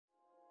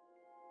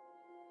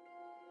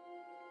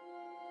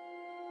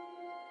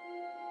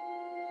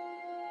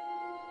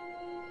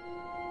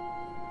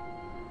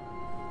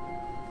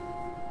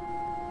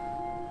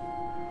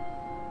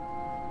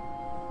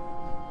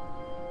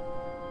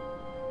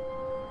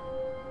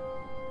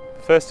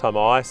The first time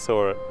I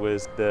saw it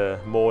was the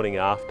morning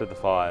after the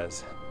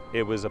fires.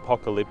 It was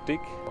apocalyptic.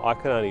 I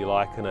can only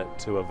liken it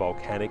to a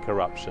volcanic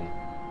eruption.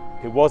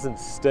 It wasn't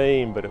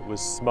steam, but it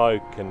was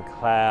smoke and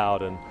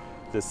cloud, and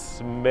the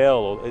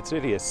smell, it's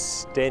really a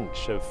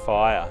stench of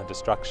fire and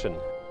destruction.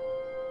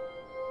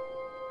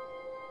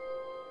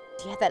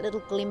 You had that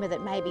little glimmer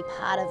that maybe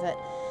part of it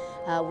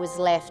was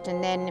left,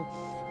 and then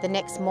the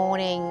next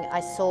morning I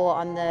saw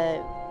on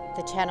the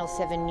Channel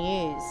 7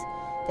 News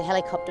the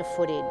helicopter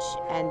footage,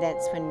 and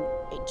that's when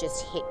it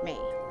just hit me.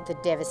 The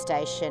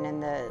devastation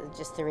and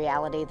just the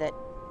reality that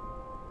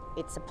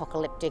it's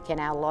apocalyptic, and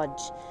our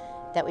lodge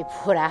that we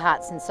put our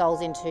hearts and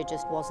souls into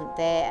just wasn't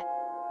there.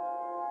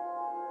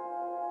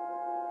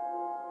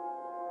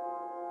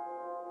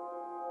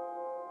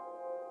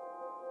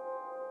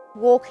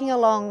 Walking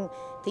along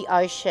the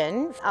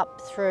ocean up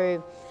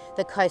through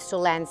the coastal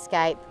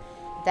landscape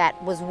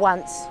that was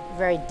once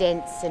very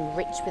dense and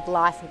rich with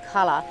life and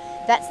colour,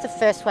 that's the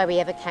first way we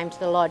ever came to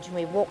the lodge, and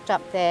we walked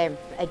up there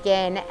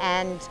again,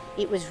 and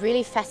it was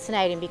really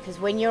fascinating because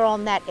when you're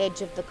on that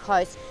edge of the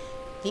coast,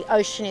 the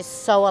ocean is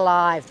so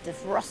alive, the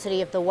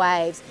ferocity of the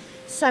waves,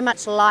 so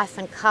much life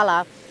and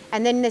colour,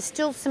 and then there's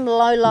still some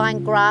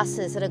low-lying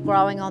grasses that are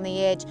growing on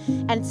the edge,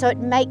 and so it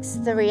makes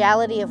the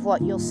reality of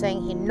what you're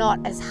seeing here not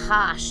as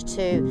harsh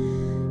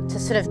to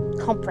sort of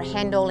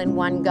comprehend all in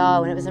one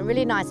go. And it was a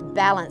really nice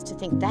balance to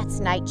think that's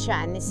nature,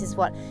 and this is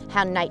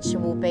how nature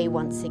will be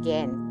once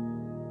again.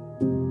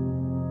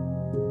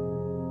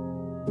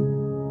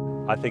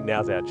 I think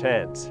now's our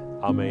chance.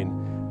 I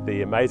mean,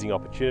 the amazing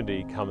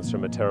opportunity comes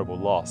from a terrible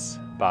loss,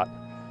 but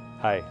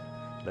hey,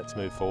 let's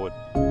move forward.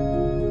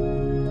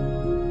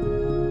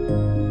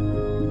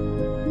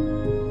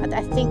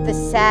 I think the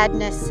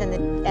sadness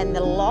and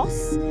the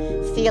loss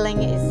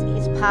feeling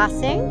is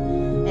passing,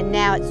 and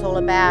now it's all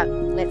about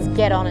let's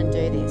get on and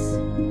do this.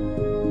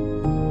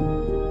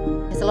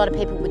 Because a lot of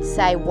people would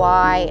say,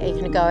 why are you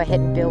going to go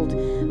ahead and build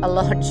a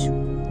lodge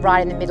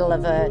right in the middle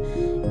of a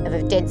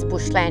dense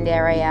bushland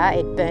area?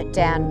 It burnt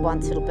down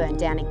once, it'll burn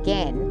down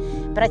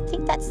again. But I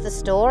think that's the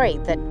story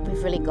that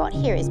we've really got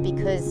here, is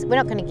because we're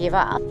not going to give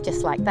up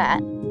just like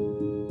that.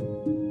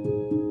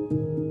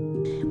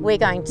 We're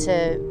going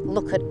to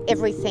look at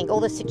everything, all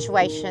the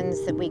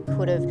situations that we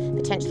could have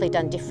potentially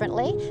done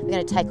differently. We're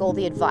going to take all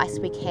the advice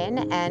we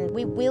can, and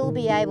we will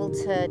be able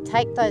to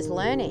take those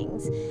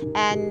learnings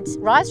and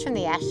rise from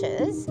the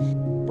ashes.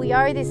 We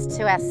owe this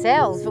to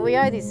ourselves, but we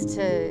owe this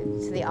to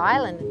the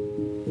island.